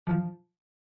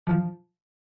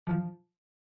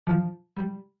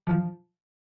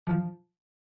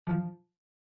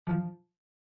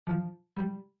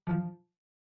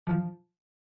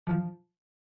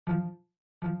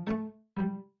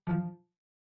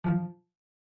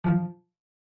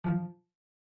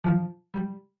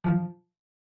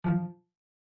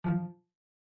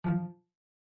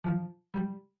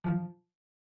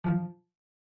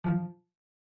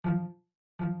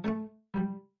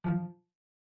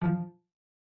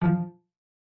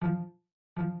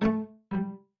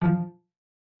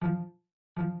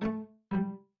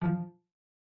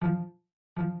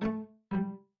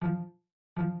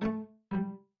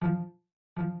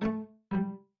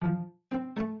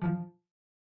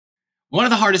One of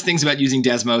the hardest things about using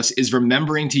Desmos is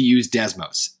remembering to use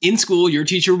Desmos. In school, your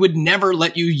teacher would never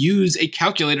let you use a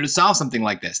calculator to solve something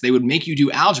like this. They would make you do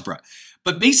algebra.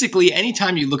 But basically,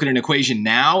 anytime you look at an equation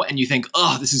now and you think,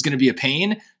 oh, this is going to be a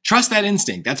pain, trust that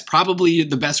instinct. That's probably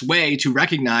the best way to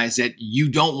recognize that you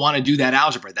don't want to do that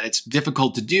algebra, that it's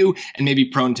difficult to do and maybe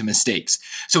prone to mistakes.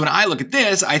 So when I look at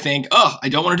this, I think, oh, I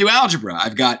don't want to do algebra.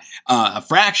 I've got a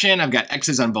fraction, I've got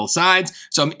x's on both sides.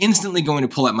 So I'm instantly going to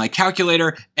pull out my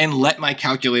calculator and let my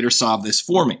calculator solve this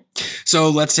for me.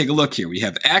 So let's take a look here. We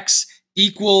have x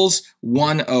equals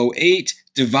 108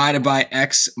 divided by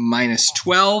x minus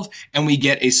 12, and we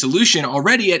get a solution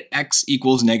already at x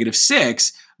equals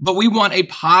 -6, but we want a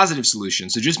positive solution.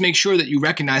 So just make sure that you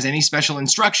recognize any special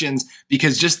instructions,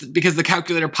 because just because the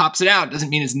calculator pops it out doesn't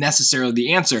mean it's necessarily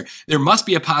the answer. There must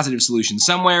be a positive solution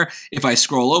somewhere. If I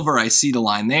scroll over, I see the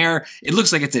line there. It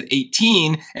looks like it's at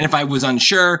 18, and if I was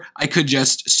unsure, I could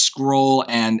just scroll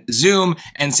and zoom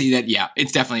and see that, yeah,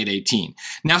 it's definitely at 18.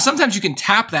 Now, sometimes you can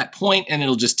tap that point and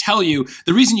it'll just tell you.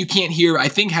 The reason you can't here, I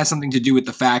think, has something to do with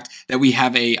the fact that we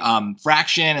have a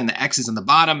fraction and the x is on the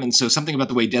bottom, and so something about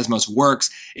the way Desmos works,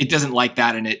 it doesn't like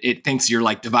that, and it thinks you're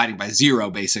like dividing by 0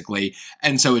 basically,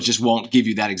 and so it just won't give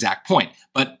you that exact point.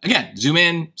 But again, zoom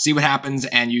in, see what happens,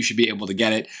 and you should be able to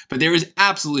get it. But there is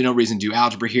absolutely no reason to do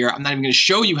algebra here. I'm not even going to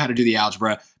show you how to do the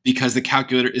algebra because the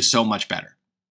calculator is so much better.